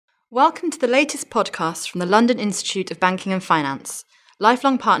Welcome to the latest podcast from the London Institute of Banking and Finance,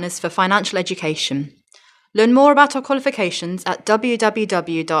 lifelong partners for financial education. Learn more about our qualifications at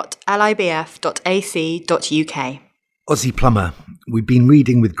www.libf.ac.uk. Ozzy Plummer, we've been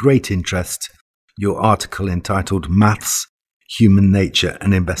reading with great interest your article entitled Maths, Human Nature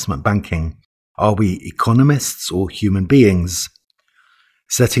and Investment Banking. Are we economists or human beings?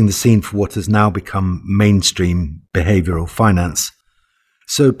 Setting the scene for what has now become mainstream behavioural finance.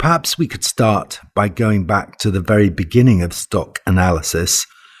 So perhaps we could start by going back to the very beginning of stock analysis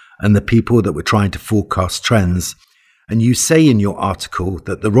and the people that were trying to forecast trends. And you say in your article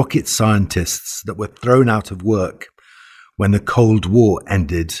that the rocket scientists that were thrown out of work when the Cold War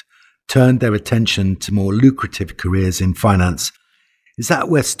ended turned their attention to more lucrative careers in finance. Is that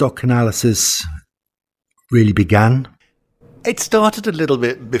where stock analysis really began? It started a little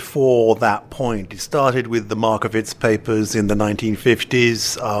bit before that point. It started with the Markowitz papers in the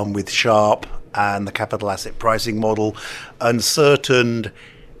 1950s with Sharpe and the capital asset pricing model and certain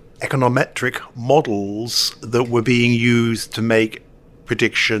econometric models that were being used to make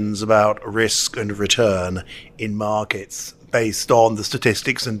predictions about risk and return in markets based on the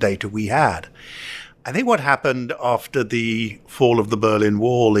statistics and data we had. I think what happened after the fall of the Berlin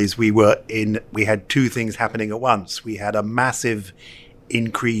Wall is we had two things happening at once. We had a massive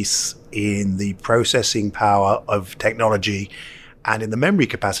increase in the processing power of technology and in the memory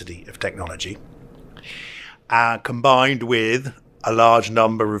capacity of technology, combined with a large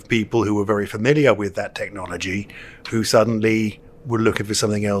number of people who were very familiar with that technology who suddenly were looking for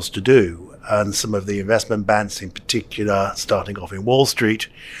something else to do. And some of the investment banks in particular, starting off in Wall Street,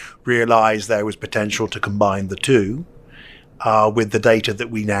 realized there was potential to combine the two with the data that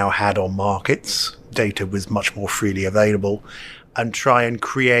we now had on markets. Data was much more freely available, and try and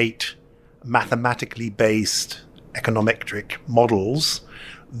create mathematically based econometric models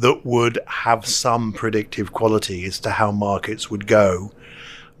that would have some predictive quality as to how markets would go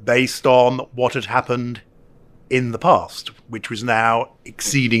based on what had happened in the past, which was now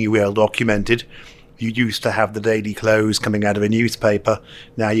exceedingly well documented. You used to have the daily close coming out of a newspaper.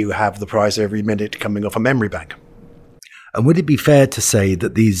 Now you have the price every minute coming off a memory bank. And would it be fair to say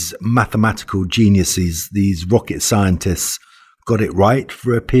that these mathematical geniuses, these rocket scientists, got it right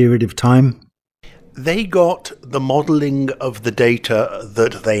for a period of time? They got the modelling of the data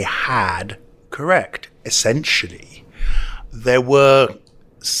that they had correct, essentially. There were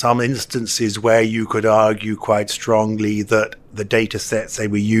some instances where you could argue quite strongly that the data sets they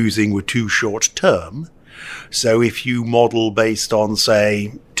were using were too short term. So if you model based on,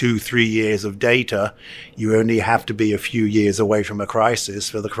 say, 2-3 years of data, you only have to be a few years away from a crisis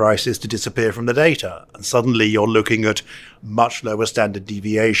for the crisis to disappear from the data. And suddenly you're looking at much lower standard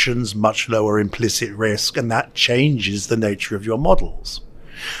deviations, much lower implicit risk, and that changes the nature of your models.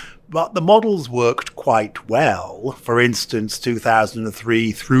 But the models worked quite well. For instance,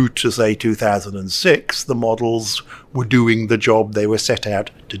 2003 through to, say, 2006, the models were doing the job they were set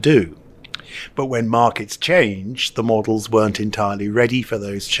out to do. But when markets changed, the models weren't entirely ready for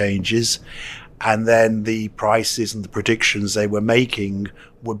those changes. And then the prices and the predictions they were making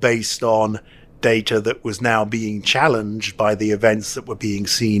were based on data that was now being challenged by the events that were being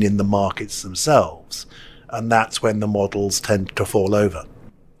seen in the markets themselves. And that's when the models tend to fall over.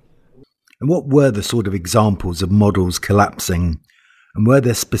 And what were the sort of examples of models collapsing? And were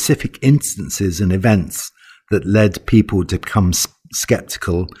there specific instances and events that led people to become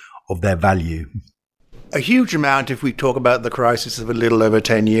sceptical of their value? A huge amount, if we talk about the crisis of a little over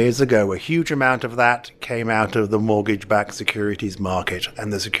 10 years ago, a huge amount of that came out of the mortgage-backed securities market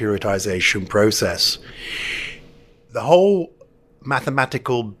and the securitization process. The whole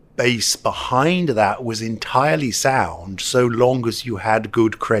mathematical base behind that was entirely sound so long as you had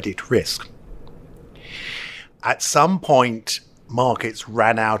good credit risk. At some point, markets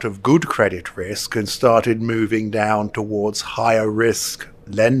ran out of good credit risk and started moving down towards higher risk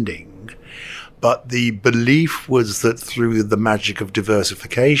lending. But the belief was that through the magic of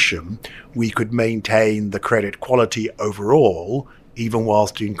diversification, we could maintain the credit quality overall, even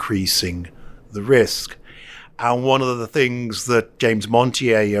whilst increasing the risk. And one of the things that James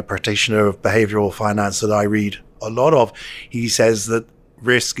Montier, a practitioner of behavioral finance that I read a lot of, he says that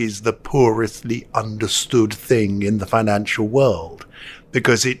risk is the poorly understood thing in the financial world,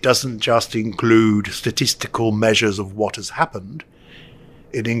 because it doesn't just include statistical measures of what has happened.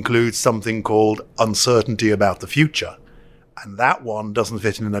 It includes something called uncertainty about the future. And that one doesn't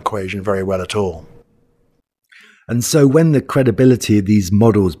fit in an equation very well at all. And so when the credibility of these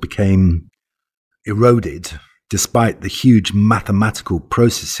models became eroded, despite the huge mathematical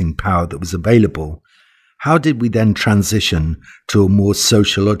processing power that was available, How did we then transition to a more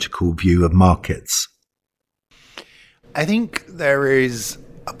sociological view of markets? I think there is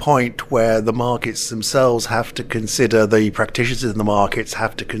a point where the markets themselves have to consider, the practitioners in the markets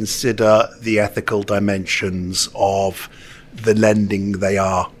have to consider the ethical dimensions of the lending they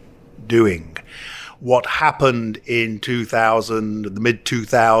are doing. What happened in 2000, the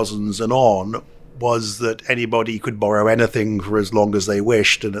mid-2000s and on, was that anybody could borrow anything for as long as they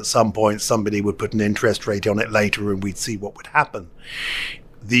wished, and at some point somebody would put an interest rate on it later and we'd see what would happen.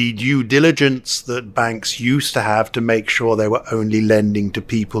 The due diligence that banks used to have to make sure they were only lending to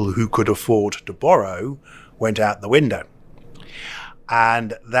people who could afford to borrow went out the window.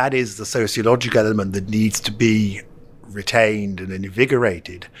 And that is the sociological element that needs to be retained and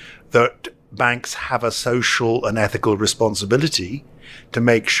invigorated, that banks have a social and ethical responsibility to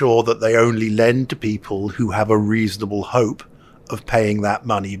make sure that they only lend to people who have a reasonable hope of paying that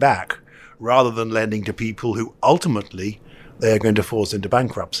money back, rather than lending to people who ultimately they are going to force into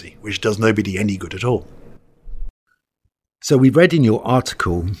bankruptcy, which does nobody any good at all. So we read in your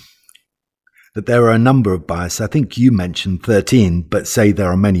article that there are a number of biases. I think you mentioned 13, but say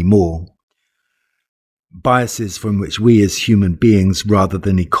there are many more. Biases from which we as human beings rather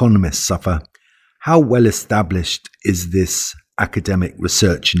than economists suffer. How well established is this academic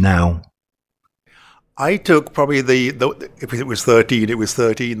research now? I took probably if it was 13, it was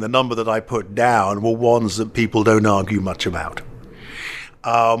 13. The number that I put down were ones that people don't argue much about.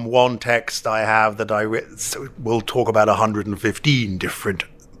 One text I have that I will talk about 115 different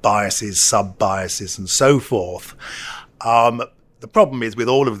biases, sub-biases, and so forth. The problem is with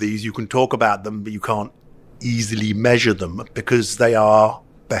all of these, you can talk about them, but you can't easily measure them because they are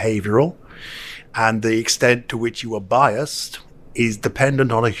behavioral, and the extent to which you are biased is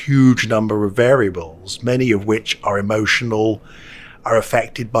dependent on a huge number of variables, many of which are emotional, are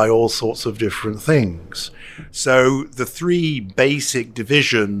affected by all sorts of different things. So the three basic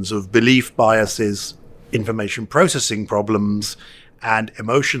divisions of belief biases, information processing problems, and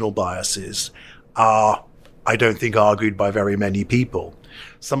emotional biases are, I don't think, argued by very many people.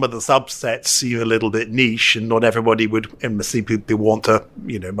 Some of the subsets seem a little bit niche, and not everybody would people want to,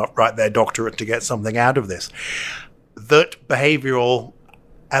 write their doctorate to get something out of this. That behavioral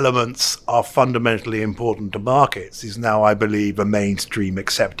elements are fundamentally important to markets is now, I believe, a mainstream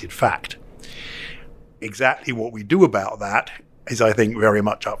accepted fact. Exactly what we do about that is, I think, very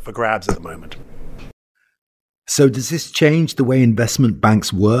much up for grabs at the moment. So does this change the way investment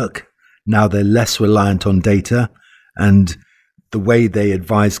banks work? Now they're less reliant on data and the way they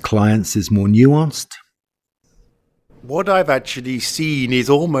advise clients is more nuanced? What I've actually seen is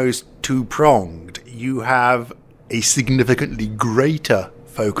almost two-pronged. You have a significantly greater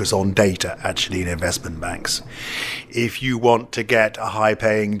focus on data, actually, in investment banks. If you want to get a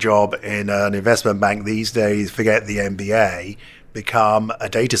high-paying job in an investment bank these days, forget the MBA, become a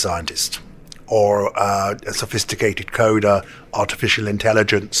data scientist or a sophisticated coder, artificial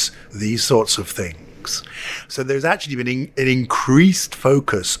intelligence, these sorts of things. So there's actually been an increased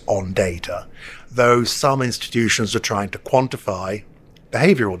focus on data, though some institutions are trying to quantify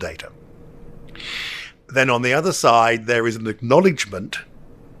behavioral data. Then on the other side, there is an acknowledgement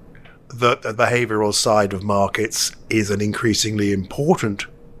that the behavioral side of markets is an increasingly important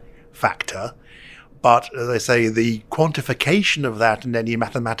factor. But as I say, the quantification of that in any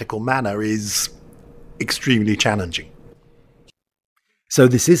mathematical manner is extremely challenging. So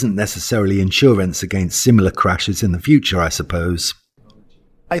this isn't necessarily insurance against similar crashes in the future, I suppose.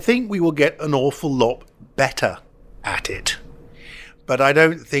 I think we will get an awful lot better at it. But I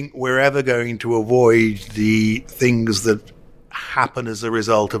don't think we're ever going to avoid the things that happen as a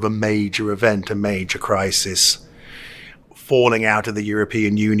result of a major event, a major crisis. Falling out of the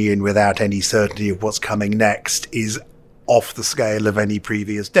European Union without any certainty of what's coming next is off the scale of any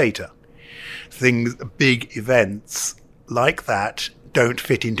previous data. Big events like that don't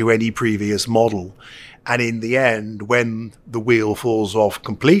fit into any previous model. And in the end, when the wheel falls off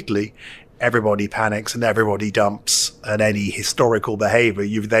completely, everybody panics and everybody dumps, and any historical behavior,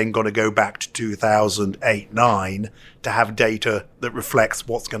 you've then got to go back to 2008-9 to have data that reflects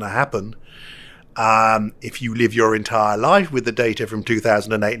what's going to happen. If you live your entire life with the data from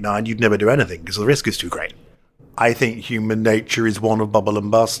 2008-9, you'd never do anything because the risk is too great. I think human nature is one of bubble and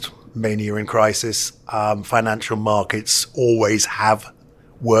bust, mania and crisis. Financial markets always have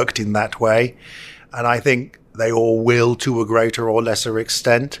worked in that way, and I think they all will to a greater or lesser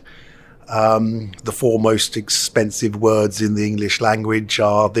extent. The four most expensive words in the English language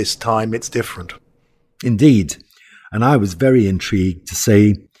are "this time it's different." Indeed. And I was very intrigued to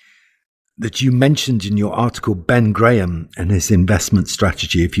say that you mentioned in your article Ben Graham and his investment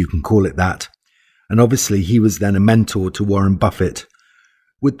strategy, if you can call it that. and obviously he was then a mentor to Warren Buffett.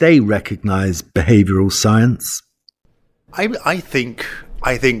 Would they recognize behavioral science? I think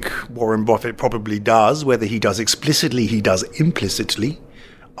Warren Buffett probably does. Whether he does explicitly, he does implicitly.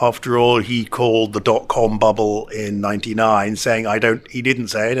 After all, he called the dot-com bubble in '99, saying he didn't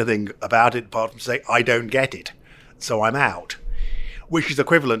say anything about it apart from saying, I don't get it, so I'm out. Which is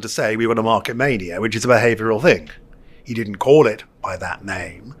equivalent to saying we want a market mania, which is a behavioral thing. He didn't call it by that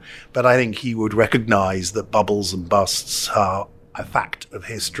name, but I think he would recognize that bubbles and busts are a fact of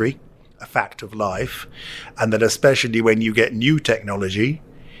history, a fact of life, and that especially when you get new technology,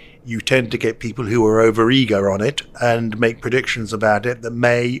 you tend to get people who are overeager on it and make predictions about it that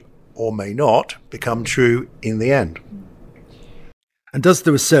may or may not become true in the end. And does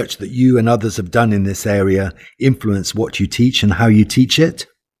the research that you and others have done in this area influence what you teach and how you teach it?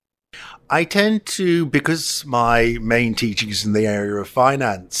 I tend to, because my main teaching is in the area of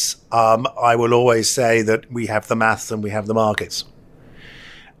finance, I will always say that we have the maths and we have the markets.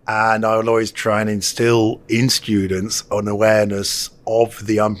 And I will always try and instill in students an awareness of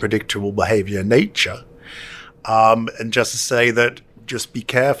the unpredictable behavior nature. And just to say that, just be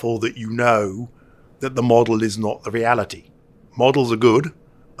careful that you know that the model is not the reality. Models are good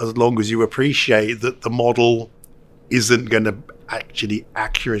as long as you appreciate that the model isn't going to actually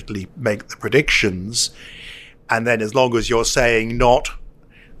accurately make the predictions. And then as long as you're saying not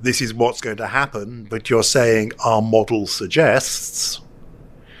this is what's going to happen, but you're saying our model suggests,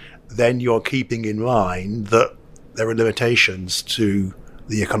 then you're keeping in mind that there are limitations to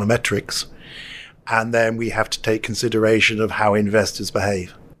the econometrics. And then we have to take consideration of how investors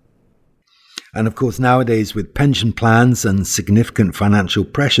behave. And of course, nowadays, with pension plans and significant financial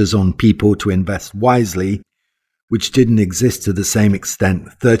pressures on people to invest wisely, which didn't exist to the same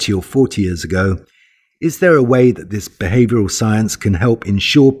extent 30 or 40 years ago, is there a way that this behavioral science can help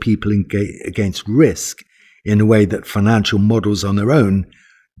ensure people against risk in a way that financial models on their own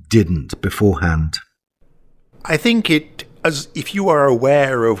didn't beforehand? I think if you are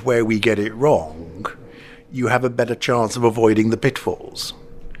aware of where we get it wrong, you have a better chance of avoiding the pitfalls.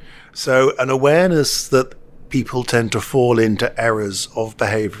 So an awareness that people tend to fall into errors of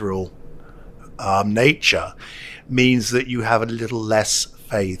behavioral nature means that you have a little less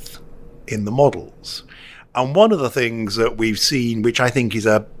faith in the models. And one of the things that we've seen, which I think is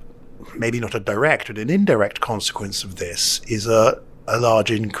maybe not a direct but an indirect consequence of this, is a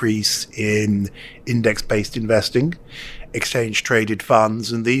large increase in index-based investing, exchange-traded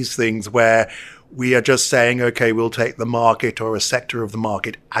funds, and these things where we are just saying, okay, we'll take the market or a sector of the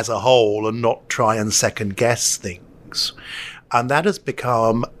market as a whole and not try and second-guess things. And that has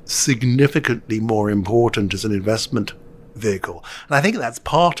become significantly more important as an investment vehicle. And I think that's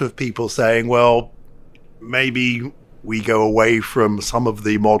part of people saying, well, maybe we go away from some of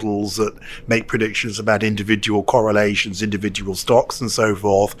the models that make predictions about individual correlations, individual stocks and so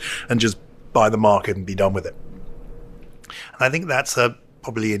forth, and just buy the market and be done with it. And I think that's a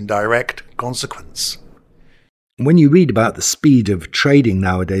probably indirect consequence. When you read about the speed of trading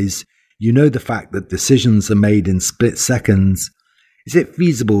nowadays, you know the fact that decisions are made in split seconds. Is it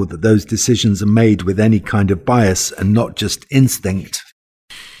feasible that those decisions are made with any kind of bias and not just instinct?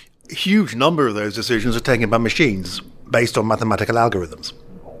 A huge number of those decisions are taken by machines based on mathematical algorithms.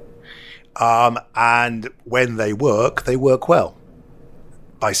 And when they work well.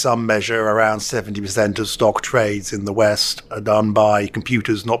 By some measure, around 70% of stock trades in the West are done by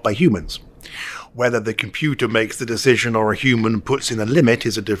computers, not by humans. Whether the computer makes the decision or a human puts in a limit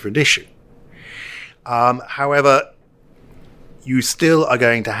is a different issue. However, you still are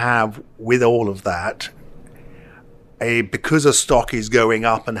going to have, with all of that, because a stock is going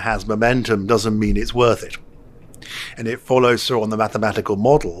up and has momentum doesn't mean it's worth it. And it follows through on the mathematical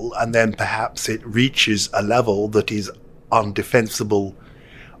model, and then perhaps it reaches a level that is undefensible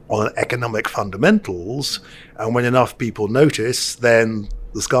on economic fundamentals, and when enough people notice, then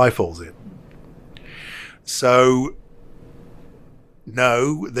the sky falls in. So,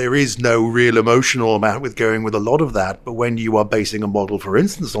 no, there is no real emotional amount with going with a lot of that, but when you are basing a model, for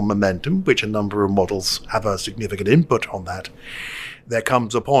instance, on momentum, which a number of models have a significant input on that, there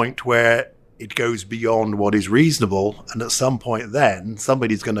comes a point where it goes beyond what is reasonable, and at some point then,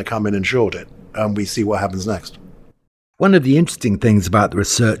 somebody's going to come in and short it, and we see what happens next. One of the interesting things about the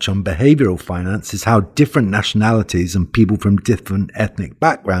research on behavioral finance is how different nationalities and people from different ethnic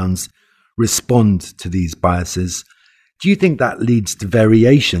backgrounds respond to these biases. Do you think that leads to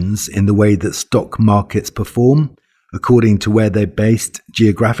variations in the way that stock markets perform according to where they're based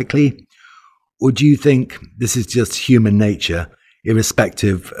geographically? Or do you think this is just human nature,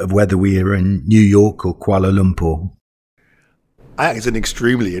 irrespective of whether we are in New York or Kuala Lumpur? I think it's an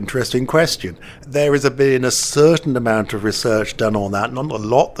extremely interesting question. There has been a certain amount of research done on that, not a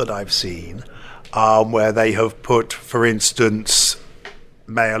lot that I've seen, where they have put, for instance,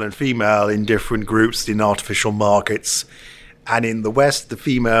 male and female in different groups in artificial markets. And in the West, the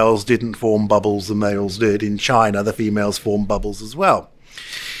females didn't form bubbles, the males did. In China, the females formed bubbles as well.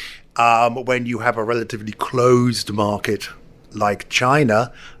 When you have a relatively closed market like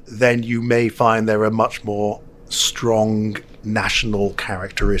China, then you may find there are much more strong national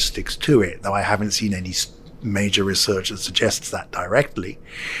characteristics to it, though I haven't seen any major research that suggests that directly.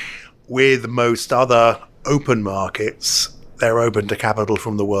 With most other open markets, they're open to capital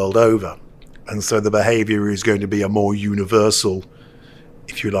from the world over. And so the behavior is going to be a more universal,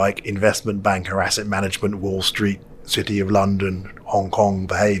 if you like, investment banker, asset management, Wall Street, City of London, Hong Kong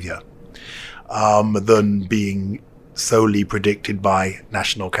behavior, than being solely predicted by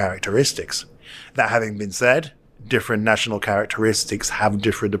national characteristics. That having been said, different national characteristics have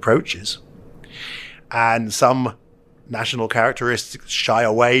different approaches. And some national characteristics shy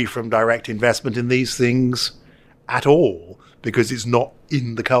away from direct investment in these things at all, because it's not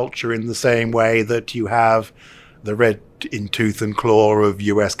in the culture in the same way that you have the red in tooth and claw of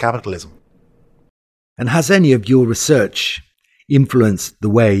US capitalism. And has any of your research influenced the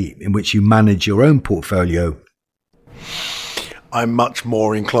way in which you manage your own portfolio? I'm much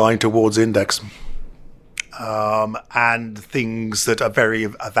more inclined towards index and things that are very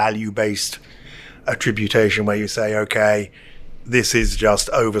a value-based attribution, where you say, okay, this is just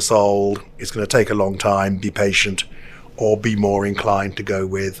oversold, it's going to take a long time, be patient, or be more inclined to go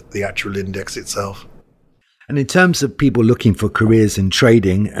with the actual index itself. And in terms of people looking for careers in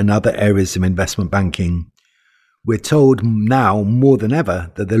trading and other areas of investment banking, we're told now more than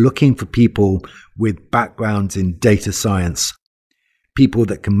ever that they're looking for people with backgrounds in data science, people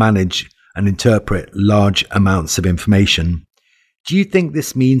that can manage and interpret large amounts of information. Do you think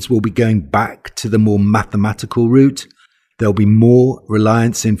this means we'll be going back to the more mathematical route? There'll be more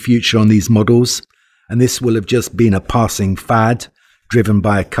reliance in future on these models, and this will have just been a passing fad driven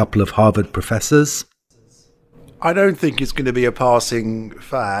by a couple of Harvard professors? I don't think it's going to be a passing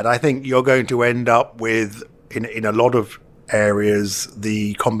fad. I think you're going to end up with, in a lot of areas,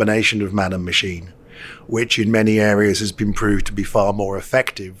 the combination of man and machine, which in many areas has been proved to be far more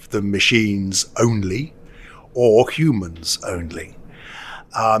effective than machines only or humans only.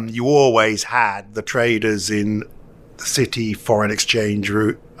 You always had the traders in the city foreign exchange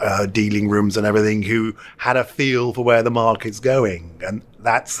dealing rooms and everything who had a feel for where the market's going, and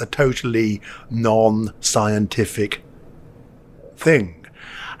that's a totally non-scientific thing,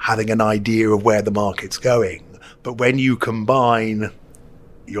 having an idea of where the market's going. But when you combine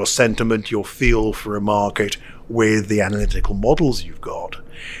your sentiment, your feel for a market with the analytical models you've got,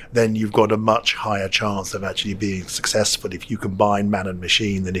 then you've got a much higher chance of actually being successful if you combine man and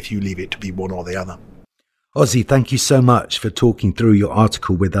machine than if you leave it to be one or the other. Ozzy, thank you so much for talking through your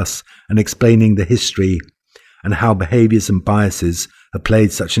article with us and explaining the history and how behaviours and biases have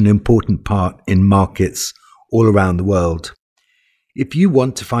played such an important part in markets all around the world. If you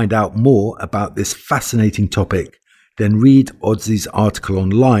want to find out more about this fascinating topic, then read Ozzy's article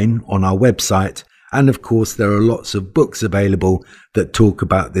online on our website. And of course, there are lots of books available that talk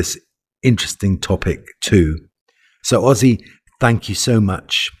about this interesting topic too. So Ozzy, thank you so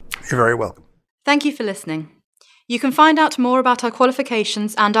much. You're very welcome. Thank you for listening. You can find out more about our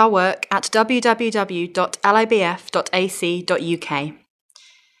qualifications and our work at www.libf.ac.uk.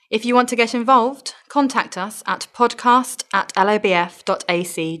 If you want to get involved, contact us at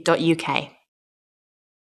podcast@libf.ac.uk.